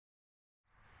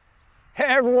Hey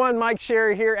everyone, Mike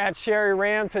Sherry here at Sherry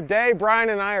Ram. Today, Brian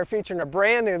and I are featuring a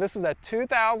brand new, this is a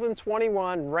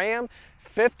 2021 Ram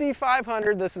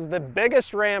 5500. This is the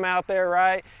biggest Ram out there,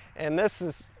 right? And this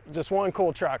is just one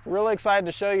cool truck. Really excited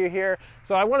to show you here.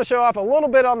 So I want to show off a little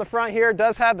bit on the front here. It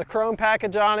does have the chrome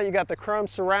package on it. You got the chrome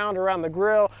surround around the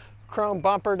grille, chrome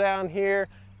bumper down here.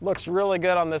 Looks really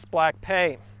good on this black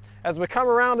paint. As we come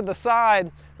around to the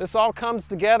side, this all comes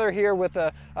together here with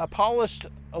a polished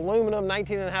aluminum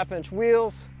 19.5-inch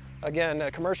wheels. Again,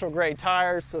 commercial grade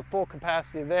tires, so full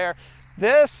capacity there.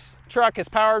 This truck is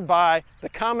powered by the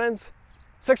Cummins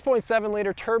 6.7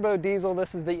 liter turbo diesel.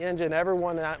 This is the engine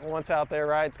everyone wants out there,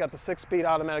 right? It's got the 6-speed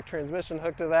automatic transmission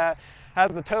hooked to that.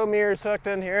 Has the tow mirrors hooked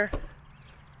in here.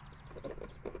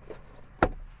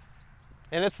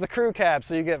 And it's the crew cab,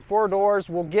 so you get 4 doors.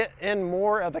 We'll get in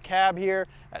more of the cab here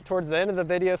towards the end of the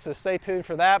video, so stay tuned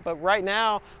for that. But right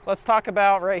now, let's talk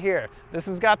about right here. This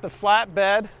has got the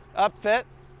flatbed upfit.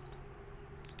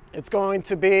 It's going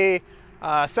to be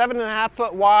 7.5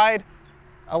 foot wide,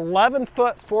 11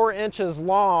 foot 4 inches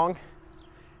long,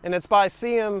 and it's by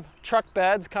CM Truck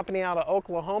Beds, company out of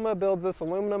Oklahoma, builds this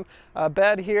aluminum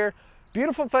bed here.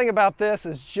 Beautiful thing about this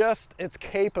is just its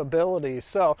capabilities.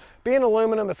 So being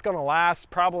aluminum, it's going to last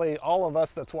probably all of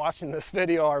us that's watching this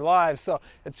video our lives. So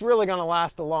it's really going to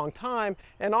last a long time.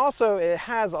 And also it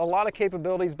has a lot of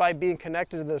capabilities by being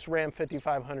connected to this Ram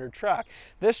 5500 truck.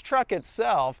 This truck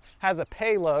itself has a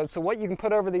payload. So what you can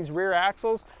put over these rear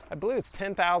axles, I believe it's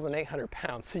 10,800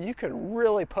 pounds. So you can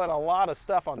really put a lot of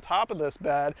stuff on top of this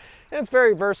bed. And it's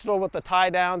very versatile with the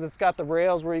tie downs. It's got the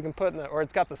rails where you can put in the, or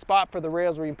it's got the spot for the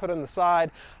rails where you can put in the side.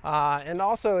 And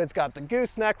also it's got the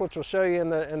gooseneck, which we'll show you in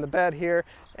the bed here.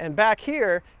 And back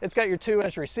here, it's got your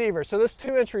 2-inch receiver. So this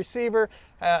 2-inch receiver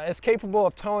is capable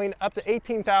of towing up to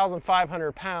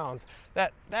 18,500 pounds.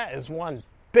 That is one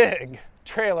big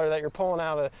trailer that you're pulling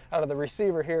out of the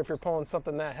receiver here if you're pulling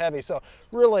something that heavy. So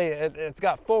really it's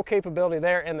got full capability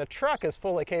there, and the truck is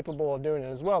fully capable of doing it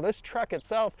as well. This truck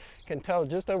itself can tow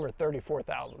just over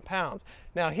 34,000 pounds.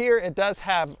 Now here it does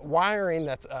have wiring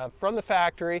that's from the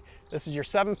factory. This is your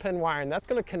 7-pin wiring. That's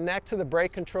going to connect to the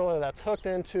brake controller that's hooked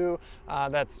into,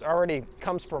 that's already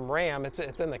comes from Ram. It's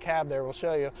in the cab there, we'll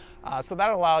show you. So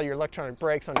that'll allow your electronic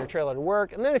brakes on your trailer to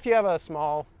work. And then if you have a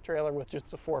small trailer with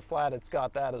just a 4 flat, it's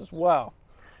got that as well.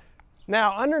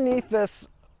 Now underneath this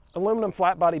aluminum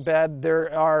flat body bed,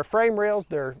 there are frame rails.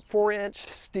 They're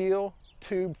 4-inch steel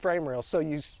tube frame rails. So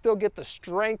you still get the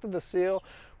strength of the steel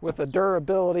with the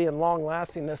durability and long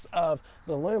lastingness of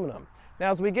the aluminum. Now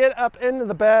as we get up into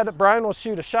the bed, Brian will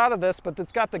shoot a shot of this, but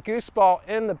it's got the goose ball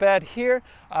in the bed here.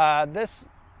 This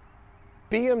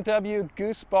BMW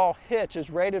Gooseball hitch is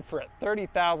rated for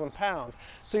 30,000 pounds.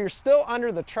 So you're still under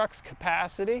the truck's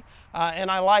capacity, and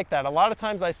I like that. A lot of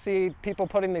times I see people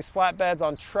putting these flatbeds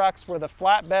on trucks where the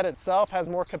flatbed itself has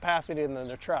more capacity than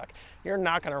the truck. You're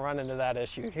not going to run into that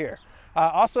issue here.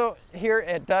 Also here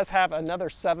it does have another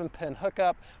 7-pin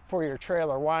hookup for your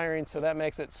trailer wiring, so that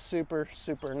makes it super,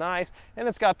 super nice. And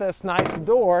it's got this nice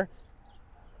door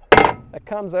that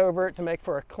comes over it to make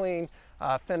for a clean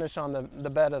finish on the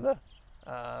bed of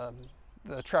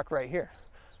the truck right here.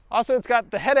 Also, it's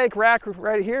got the headache rack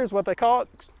right here is what they call it.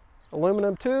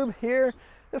 Aluminum tube here.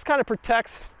 This kind of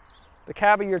protects the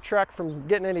cab of your truck from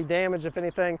getting any damage, if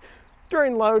anything,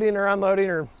 during loading or unloading,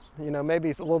 or maybe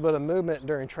it's a little bit of movement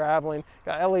during traveling.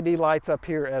 Got LED lights up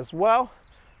here as well.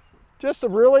 Just a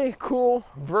really cool,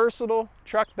 versatile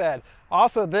truck bed.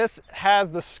 Also, this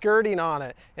has the skirting on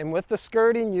it, and with the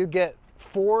skirting you get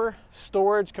 4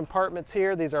 storage compartments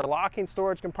here. These are locking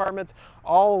storage compartments,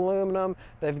 all aluminum.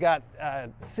 They've got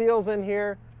seals in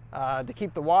here to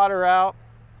keep the water out,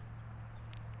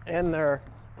 and they're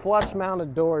flush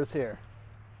mounted doors here.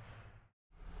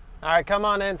 All right, come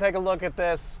on in, take a look at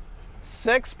this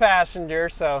 6-passenger.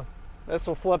 So this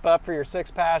will flip up for your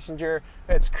 6-passenger.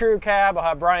 It's crew cab. I'll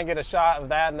have Brian get a shot of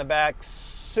that in the back.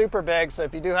 Super big, so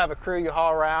if you do have a crew you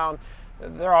haul around,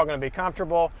 they're all going to be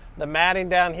comfortable. The matting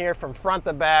down here from front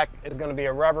to back is going to be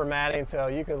a rubber matting, so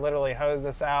you could literally hose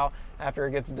this out after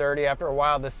it gets dirty after a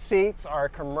while. The seats are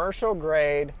commercial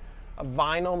grade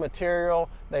vinyl material.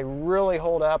 They really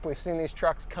hold up. We've seen these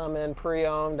trucks come in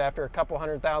pre-owned after a couple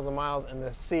 100,000 miles, and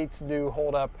the seats do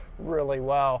hold up really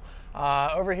well.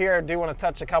 Over here, I do want to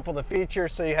touch a couple of the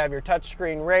features. So you have your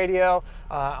touchscreen radio.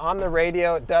 On the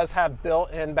radio, it does have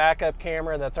built-in backup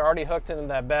camera that's already hooked into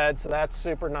that bed, so that's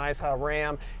super nice how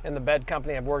Ram and the bed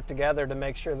company have worked together to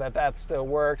make sure that that still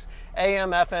works.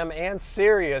 AM, FM, and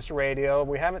Sirius radio.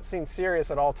 We haven't seen Sirius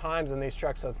at all times in these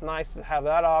trucks, so it's nice to have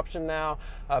that option now.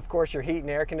 Of course, your heat and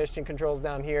air conditioning controls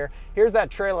down down here. Here's that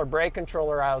trailer brake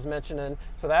controller I was mentioning.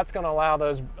 So that's going to allow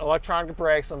those electronic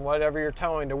brakes on whatever you're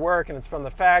towing to work, and it's from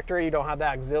the factory. You don't have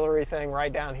that auxiliary thing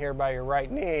right down here by your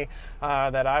right knee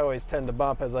that I always tend to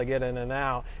bump as I get in and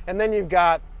out. And then you've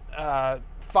got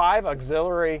 5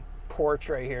 auxiliary ports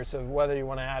right here. So whether you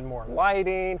want to add more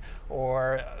lighting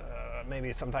or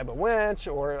maybe some type of winch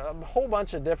or a whole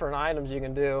bunch of different items you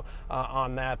can do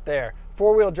on that there.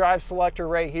 4-wheel drive selector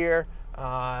right here.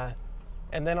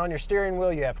 And then on your steering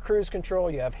wheel, you have cruise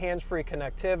control, you have hands-free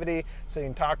connectivity, so you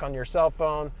can talk on your cell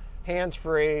phone,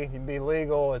 hands-free, you can be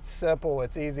legal, it's simple,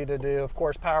 it's easy to do. Of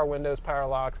course, power windows, power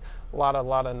locks, a lot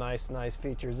of nice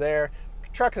features there.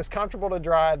 Truck is comfortable to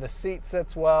drive, the seat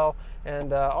sits well,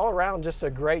 and all around just a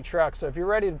great truck. So if you're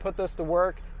ready to put this to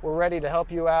work, we're ready to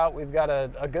help you out. We've got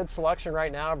a good selection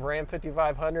right now of Ram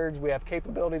 5500s. We have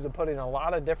capabilities of putting a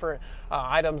lot of different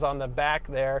items on the back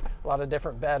there, a lot of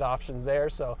different bed options there.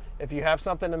 So if you have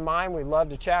something in mind, we'd love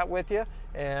to chat with you,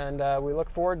 and we look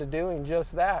forward to doing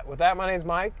just that. With that, my name's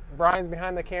Mike. Brian's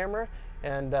behind the camera,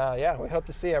 and yeah, we hope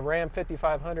to see a Ram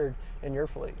 5500 in your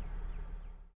fleet.